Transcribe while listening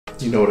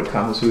You know what a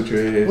Kama Sutra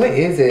is? What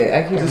is it?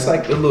 I can't It's remember.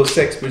 like the little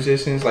sex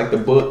positions, like the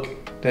book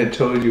that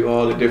told you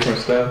all the different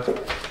stuff.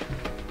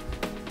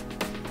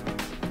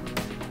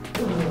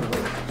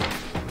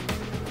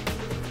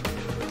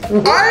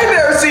 I ain't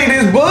never seen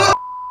this book.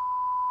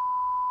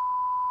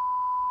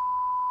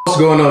 What's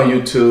going on,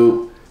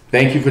 YouTube?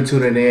 Thank you for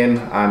tuning in.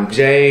 I'm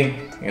Jay,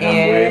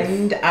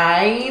 and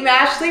I'm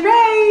Ashley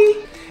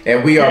Raye.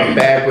 And we are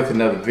back with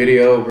another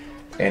video,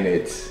 and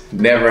it's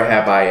Never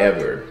Have I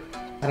Ever.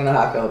 I don't know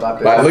how I feel about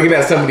this. By looking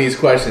at some of these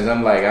questions,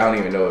 I'm like, I don't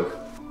even know if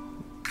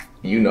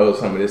you know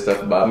some of this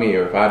stuff about me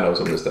or if I know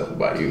some of this stuff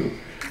about you.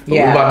 But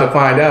we're about to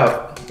find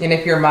out. And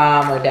if your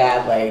mom or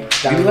dad, like,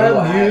 don't We even love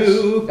watch.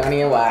 you. Don't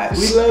even watch.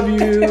 We love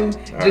you.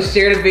 Just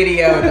share the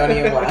video and don't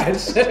even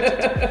watch.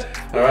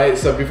 Alright,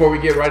 so before we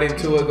get right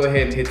into it, go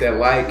ahead and hit that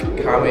like,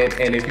 comment,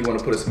 and if you want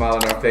to put a smile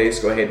on our face,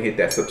 go ahead and hit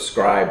that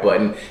subscribe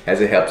button,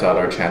 as it helps out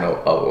our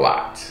channel a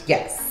lot.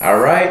 Yes.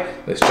 Alright,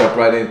 let's jump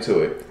right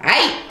into it.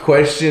 Aight.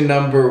 Question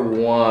number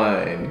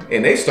 1,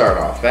 and they start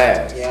off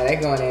fast. Yeah, they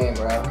going in,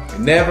 bro.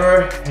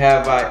 Never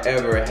have I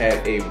ever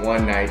had a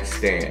one-night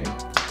stand.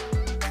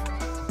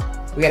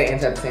 We gotta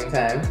answer at the same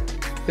time.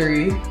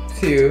 3,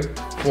 2,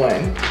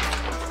 1.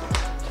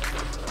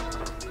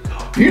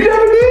 You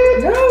never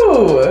did?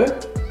 No.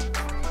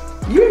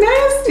 You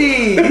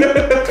nasty.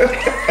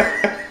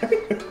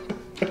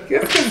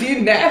 Just cause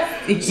you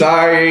nasty.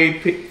 Sorry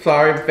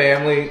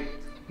family.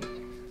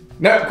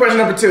 No, question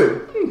number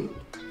 2.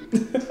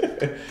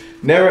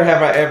 Never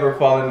have I ever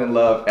fallen in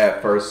love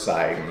at first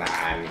sight. Nah,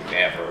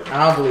 never.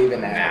 I don't believe in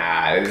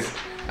that. Nah,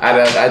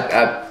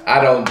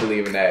 I don't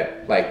believe in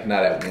that. Like,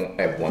 not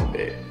at one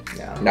bit.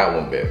 No. Not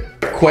one bit.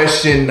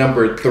 Question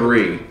number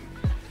 3.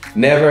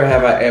 Never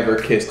have I ever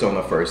kissed on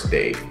a first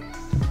date.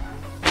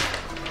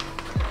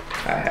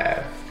 I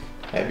have.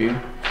 Have you?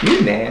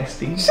 You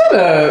nasty. Shut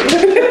up.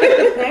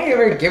 I ain't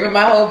ever giving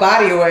my whole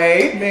body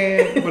away.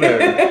 Man,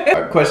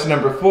 whatever. Question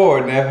number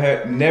 4.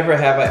 Never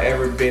have I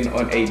ever been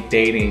on a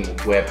dating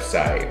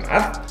website.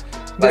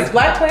 Does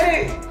Black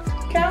Planet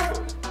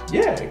count?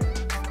 Yeah.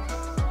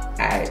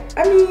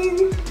 I mean,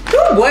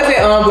 who wasn't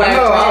on Black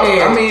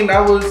Planet? I mean,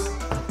 I was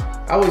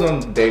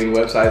on dating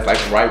websites like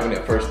right when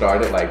it first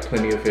started, like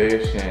Plenty of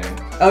Fish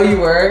and. Oh, you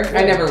were?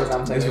 I never was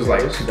on Plenty This was of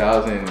like Fish.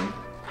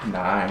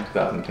 2009,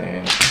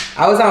 2010.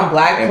 I was on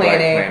Black And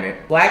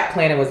Planet. Black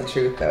Planet was the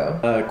truth,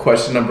 though.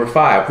 Question number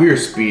 5. We are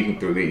speeding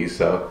through these,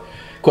 so.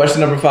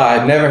 Question number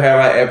 5. Never have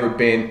I ever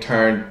been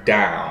turned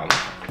down.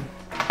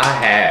 I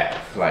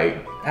have,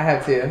 like. I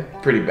have too.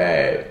 Pretty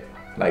bad,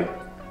 like.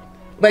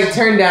 Like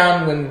turned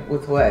down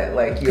with what?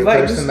 Like you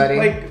approach somebody?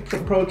 Like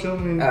approach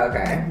them. And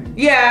okay.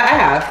 Yeah,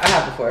 I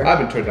have before. I've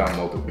been turned down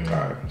multiple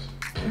times.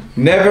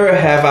 Never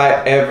have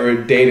I ever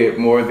dated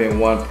more than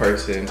one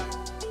person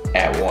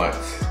at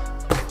once.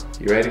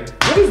 You ready?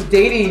 What is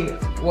dating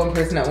one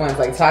person at once?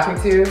 Like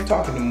talking to?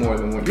 Talking to more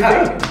than one. You're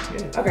dating.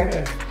 Yeah. Okay.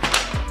 Yeah.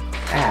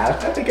 I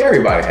have. I think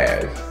everybody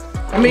has.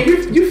 I mean,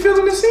 you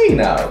feeling the scene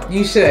now.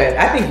 You should.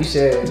 I think you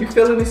should. You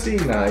feeling the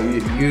scene now.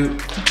 You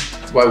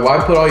why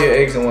put all your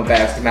eggs in one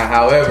basket? Now,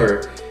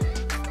 however,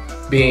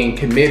 being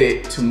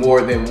committed to more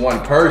than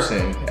one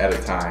person at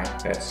a time,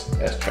 that's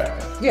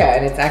trash. Yeah,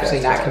 and it's actually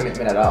That's not trash.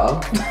 commitment at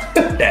all.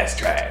 That's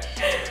trash.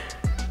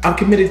 I'm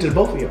committed to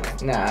both of y'all.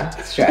 Nah,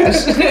 it's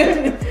trash.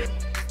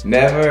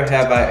 Never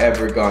have I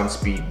ever gone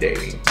speed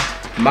dating.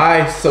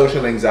 My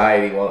social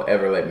anxiety won't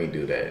ever let me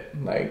do that.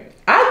 Like,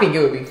 I think it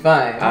would be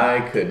fun.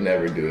 I could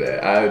never do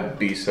that. I'd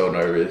be so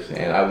nervous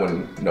and I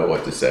wouldn't know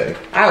what to say.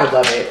 I would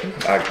love it.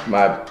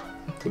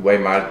 The way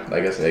my,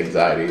 like I said,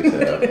 anxiety is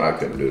set up, I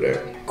couldn't do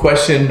that.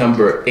 Question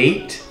number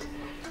 8.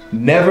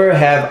 Never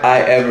have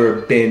I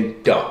ever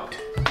been dumped.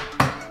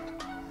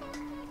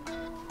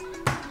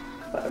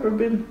 Have I ever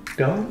been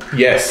dumped?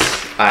 Yes,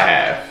 I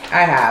have.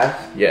 I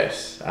have.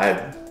 Yes,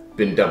 I've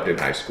been dumped in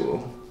high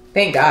school.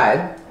 Thank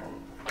God.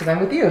 Because I'm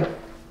with you.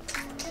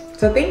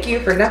 So thank you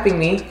for dumping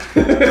me.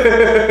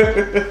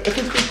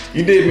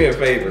 You did me a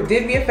favor.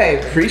 Did me a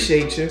favor.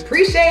 Appreciate you.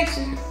 Appreciate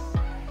you.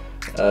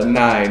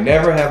 9.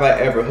 Never have I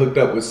ever hooked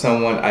up with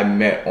someone I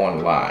met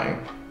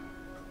online.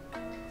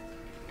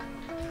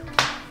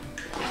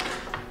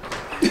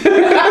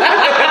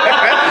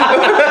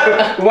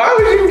 Why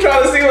would you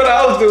try to see what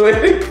I was doing?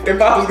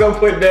 If I was gonna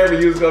put never,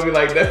 you was gonna be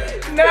like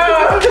that.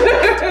 No.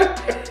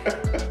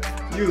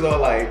 You was all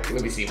like,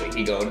 let me see what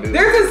he gonna do.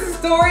 There's a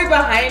story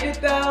behind it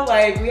though.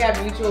 Like we have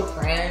mutual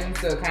friends,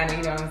 so kind of,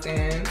 you know what I'm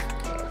saying?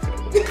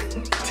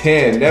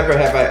 10. Never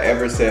have I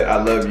ever said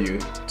I love you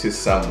to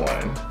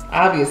someone.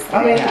 Obviously,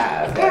 I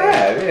have.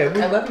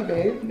 Yeah. I love you,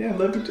 babe. Yeah, I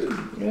love you too.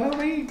 You know what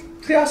I mean?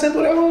 See how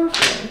simple that was?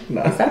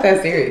 No. It's not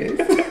that serious.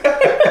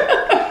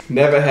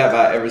 Never have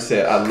I ever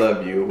said I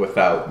love you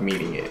without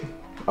meaning it.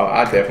 Oh,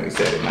 I definitely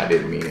said it and I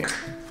didn't mean it.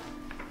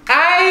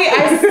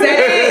 I said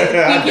it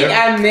thinking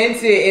I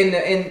meant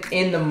it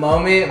in the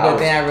moment, but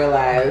then I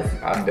realized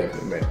I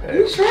definitely meant that.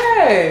 you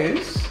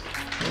trash.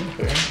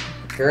 Okay.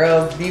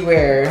 Girls,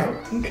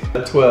 beware.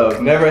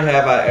 12. Never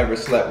have I ever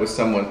slept with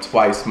someone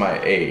twice my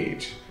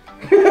age.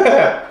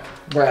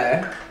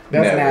 Bruh.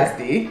 That's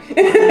nasty.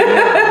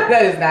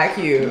 That is not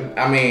cute.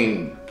 I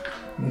mean,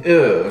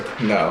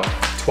 no.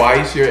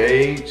 Twice your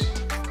age?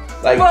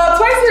 Like, well,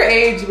 twice your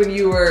age when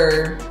you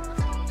were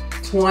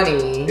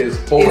 20 is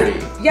 40.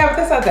 Yeah, but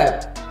that's not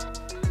that.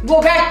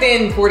 Well, back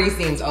then, 40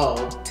 seems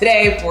old.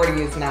 Today,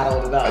 40 is not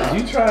old at all. Are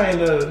you trying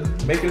to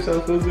make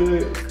yourself feel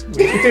good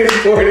when you're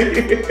 40?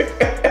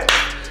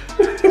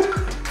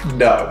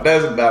 No,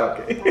 that's not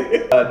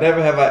okay.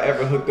 Never have I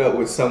ever hooked up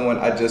with someone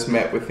I just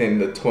met within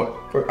the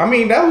 20. I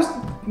mean, that was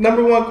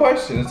 #1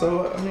 question.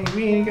 So, I mean,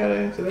 we ain't gotta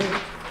answer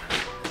that.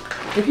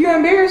 If you're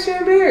embarrassed, you're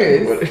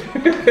embarrassed.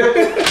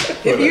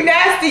 If you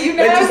nasty, you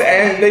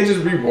nasty. They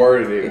just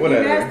reworded it. If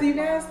Whatever. you nasty, you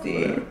nasty.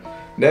 Whatever.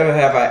 Never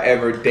have I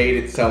ever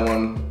dated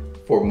someone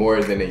for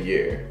more than a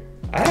year.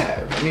 I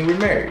have. I mean, we're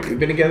married. We've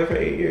been together for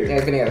 8 years. Yeah,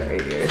 I've been together for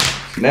 8 years.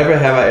 Never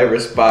have I ever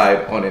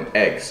spied on an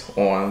ex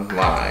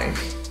online.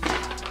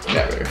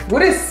 Never.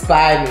 What does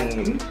spy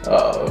mean?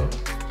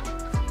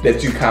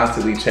 That you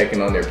constantly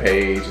checking on their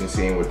page and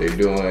seeing what they're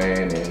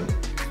doing and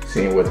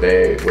seeing what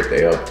they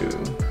up to.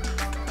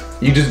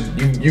 You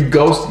a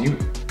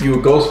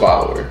ghost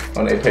follower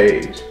on their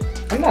page.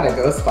 I'm not a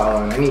ghost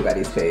follower on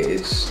anybody's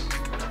page.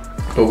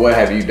 But what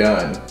have you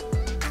done?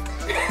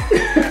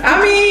 I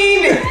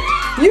mean,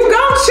 you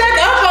go check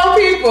up on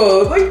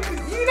people. Like,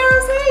 you know what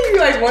I'm saying? You're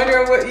like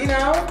wondering what, you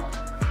know?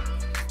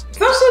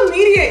 Social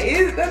media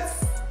is,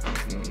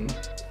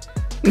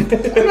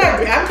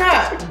 I'm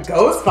not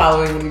ghost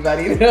following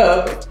anybody,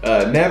 no.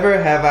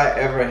 Never have I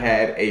ever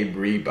had a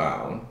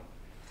rebound.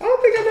 I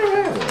don't think I've ever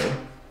had one.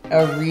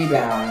 A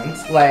rebound,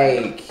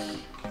 like.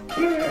 I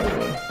never had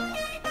one.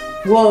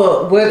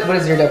 Well, what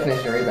is your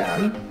definition of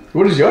rebound?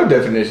 What is your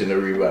definition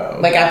of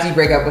rebound? Like after you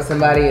break up with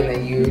somebody and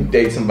then you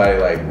date somebody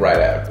like right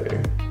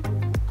after.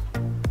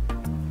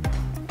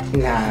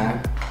 Nah.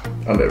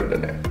 I've never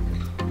done that.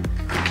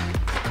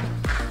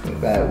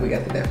 But we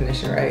got the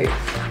definition right.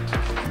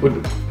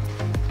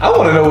 I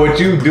want to know what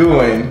you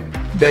doing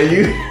that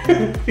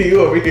you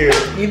over here.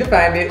 You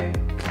defined it.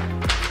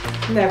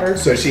 Never.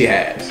 So she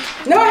has.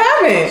 No, I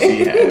haven't.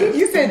 She has.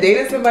 You said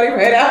dated somebody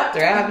right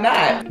after. I have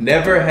not.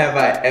 Never have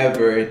I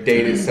ever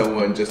dated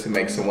someone just to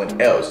make someone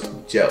else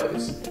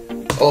jealous.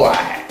 Oh, I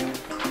have.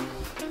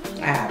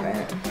 I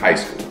haven't. High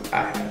school,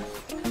 I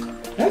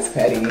have. That's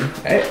petty.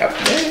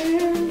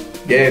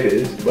 Yeah, it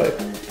is, but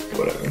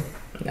whatever.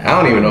 No.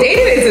 I don't even know.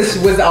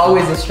 Dated was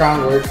always a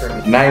strong word for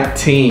me.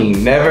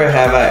 19. Never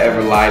have I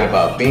ever lied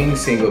about being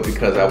single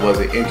because I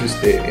wasn't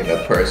interested in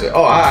a person.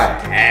 Oh, I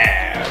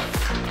have.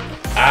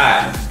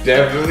 I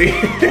definitely.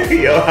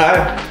 Yo,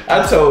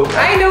 I told.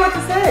 I didn't know what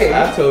to say.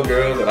 I told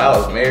girls that I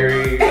was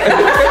married.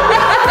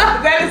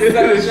 That is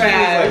so She was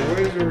trash. like,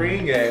 "Where's your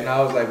ring at?" And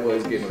I was like, "Well,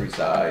 it's getting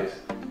resized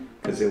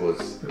because it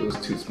was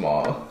too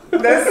small."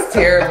 That's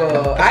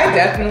terrible. I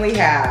definitely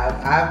have.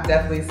 I've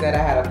definitely said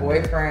I had a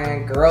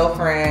boyfriend,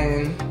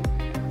 girlfriend,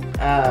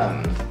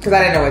 because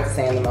I didn't know what to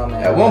say in the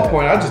moment. At one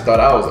point, I just thought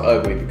I was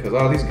ugly because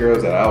all these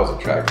girls that I was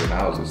attracted, and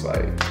I was just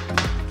like,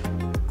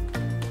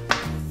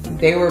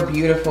 they were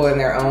beautiful in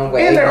their own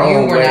way. In their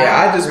own way.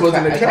 I just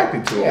wasn't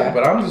attracted to them. Yeah.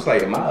 But I'm just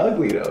like, am I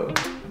ugly though?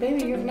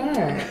 Baby, you're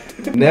not.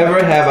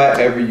 Never have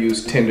I ever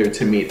used Tinder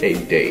to meet a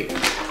date.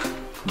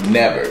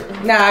 Never.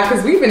 Nah,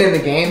 because we've been in the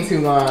game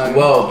too long.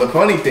 Well, the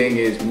funny thing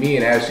is, me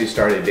and Ashley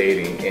started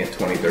dating in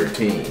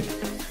 2013,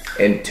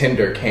 and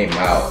Tinder came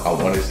out, I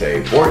want to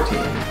say 14.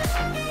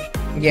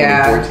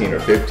 Yeah. 2014 or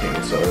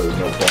 15, so there was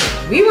no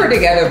point. We were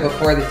together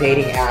before the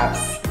dating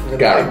apps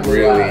got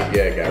really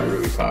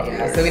popular.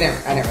 Yeah, so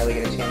I didn't really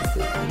get a chance to see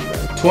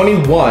them.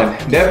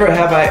 21. Never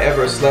have I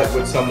ever slept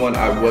with someone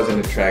I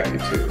wasn't attracted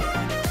to.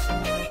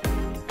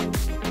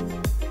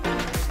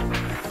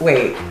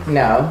 Wait,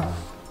 no.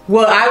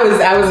 Well,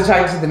 I was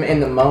attracted to them in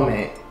the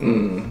moment.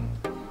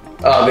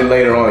 Oh, then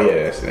later on,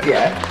 yeah, that's it.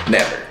 Yeah.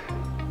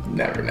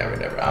 Never.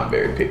 I'm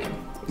very picky.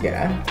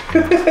 Yeah.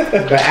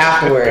 But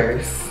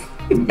afterwards.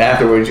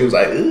 Afterwards, she was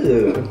like,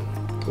 ugh,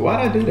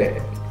 why'd I do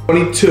that?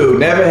 22.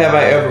 Never have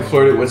I ever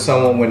flirted with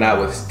someone when I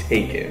was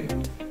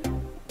taken.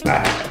 I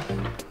have.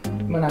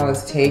 When I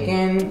was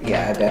taken,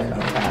 yeah, I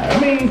definitely have. I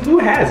mean, who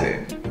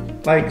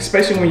hasn't? Like,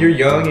 especially when you're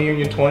young and you're in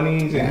your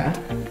 20s. And, yeah.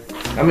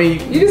 I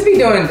mean, you just be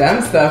doing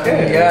dumb stuff when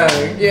you're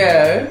young.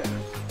 Yeah.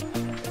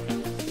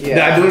 Did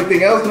I do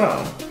anything else?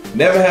 No.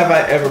 Never have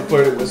I ever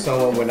flirted with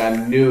someone when I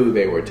knew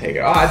they were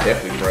taken. Oh, I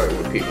definitely flirted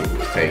with people who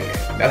was taken.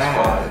 That's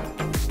fun.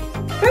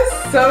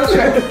 That's so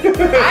true.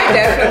 I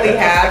definitely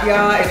have,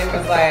 y'all, and it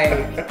was like,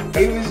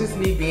 it was just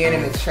me being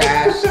in the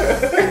trash.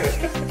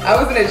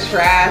 I was in a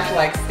trash,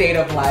 like, state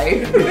of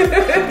life.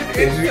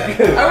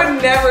 I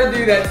would never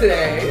do that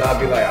today. I'd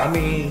be like, I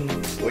mean,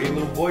 where your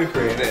little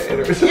boyfriend at?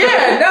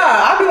 Yeah, no,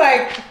 I'd be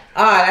like,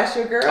 that's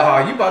your girl?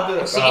 Oh, you about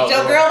to... She get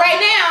your girl right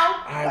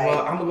now. All right,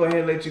 well, I'm going to go ahead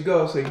and let you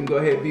go so you can go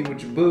ahead and be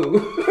with your boo.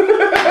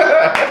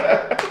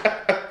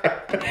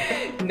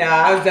 Nah,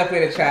 I was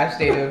definitely in a trash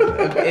state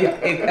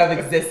of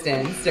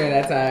existence during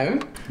that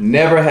time.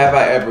 Never have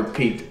I ever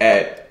peeked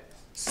at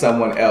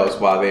someone else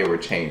while they were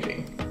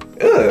changing.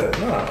 Ugh,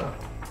 no.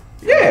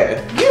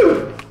 Yeah,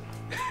 you.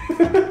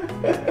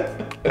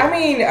 I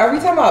mean, are we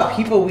talking about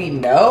people we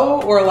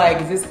know, or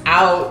like is this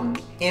out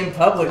in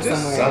public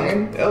Just somewhere?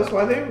 something else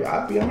why I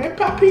mean,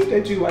 I peeped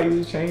at you while you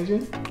was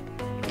changing.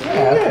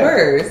 Yeah, of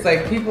course.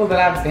 Like people that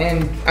I've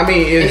been I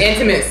mean, in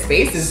intimate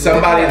spaces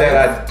somebody with.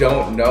 that I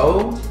don't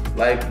know,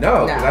 like,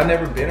 no, because Nah. I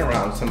never been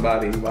around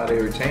somebody while they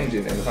were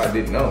changing, and if I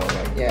didn't know,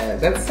 like, Yeah,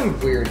 that's some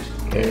weird.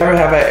 never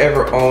have I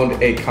ever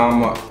owned a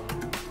Kama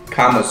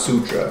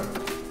Sutra.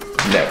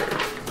 Never.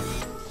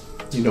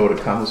 You know what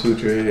a Kama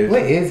Sutra is?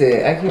 What is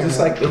it? I can't. It's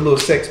like the little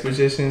sex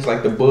positions,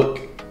 like the book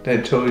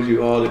that shows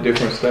you all the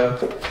different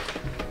stuff.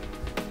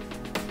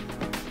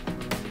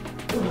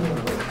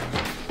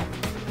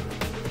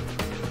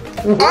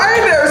 I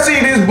ain't never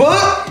seen this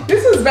book.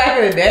 This was back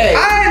in the day.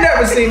 I ain't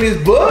never seen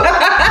this book.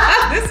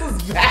 This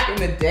was back in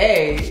the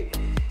day.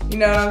 You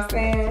know what I'm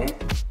saying?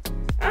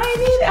 I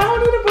don't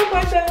need a book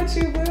like that with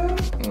you,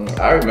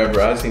 boo. I remember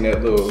I seen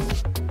that little.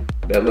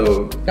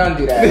 Don't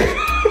do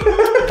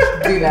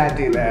that. Do not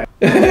do that.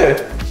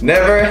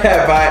 Never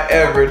have I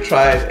ever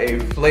tried a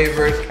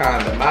flavored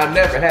condom. I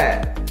never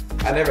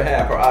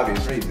have for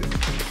obvious reasons.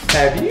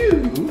 Have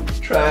you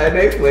tried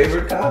a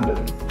flavored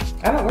condom?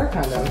 I don't wear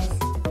condoms.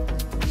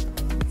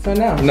 So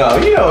no. No,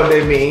 you know what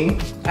they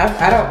mean.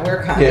 I don't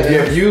wear condoms. Yeah, if you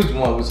ever used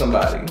one with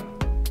somebody.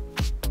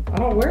 I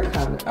don't wear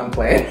condoms. I'm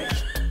playing.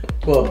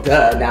 Well,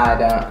 duh. Now I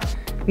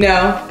don't.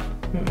 No.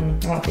 I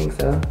don't think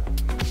so.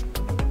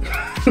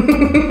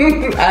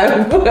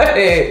 I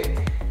would.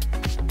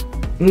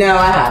 No,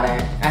 I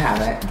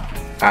haven't.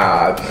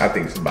 I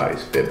think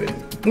somebody's fibbing.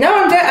 No,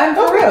 I'm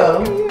for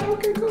real. Yeah,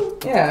 okay, cool.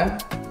 Yeah.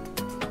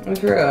 I'm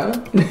for real.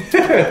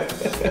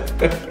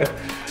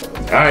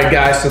 All right,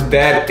 guys, so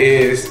that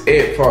is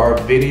it for our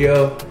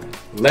video.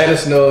 Let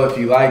us know if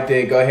you liked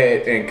it. Go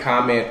ahead and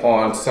comment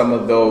on some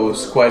of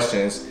those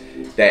questions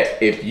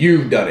that if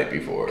you've done it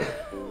before.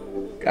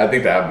 I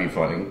think that would be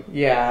funny.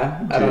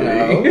 Yeah, I don't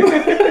know.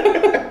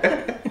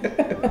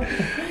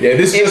 Yeah,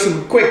 this is just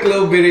a quick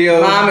little video.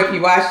 Mom, if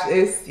you watch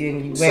this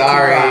and you went too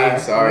far.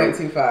 Sorry. You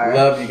went too far.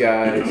 Love you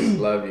guys.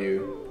 Love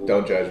you.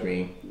 Don't judge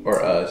me or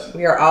us.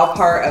 We are all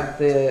part of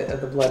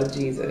the blood of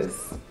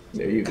Jesus.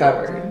 There you go.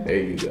 Covered.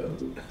 There you go.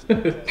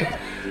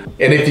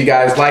 And if you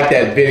guys like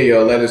that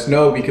video, let us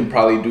know. We can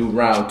probably do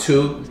round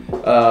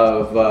 2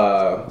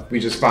 of, we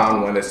just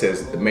found one that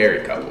says the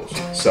married couples.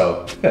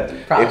 So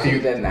Probably if you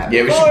should have done that.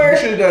 Yeah, we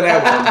should have done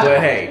that one, but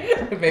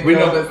hey. Maybe we a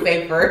know little bit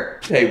safer.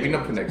 Hey, we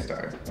know for next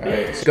time. All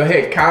right. So go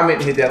ahead,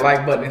 comment, hit that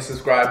like button and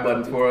subscribe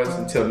button for us.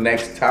 Until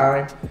next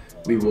time,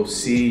 we will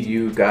see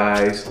you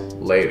guys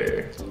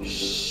later.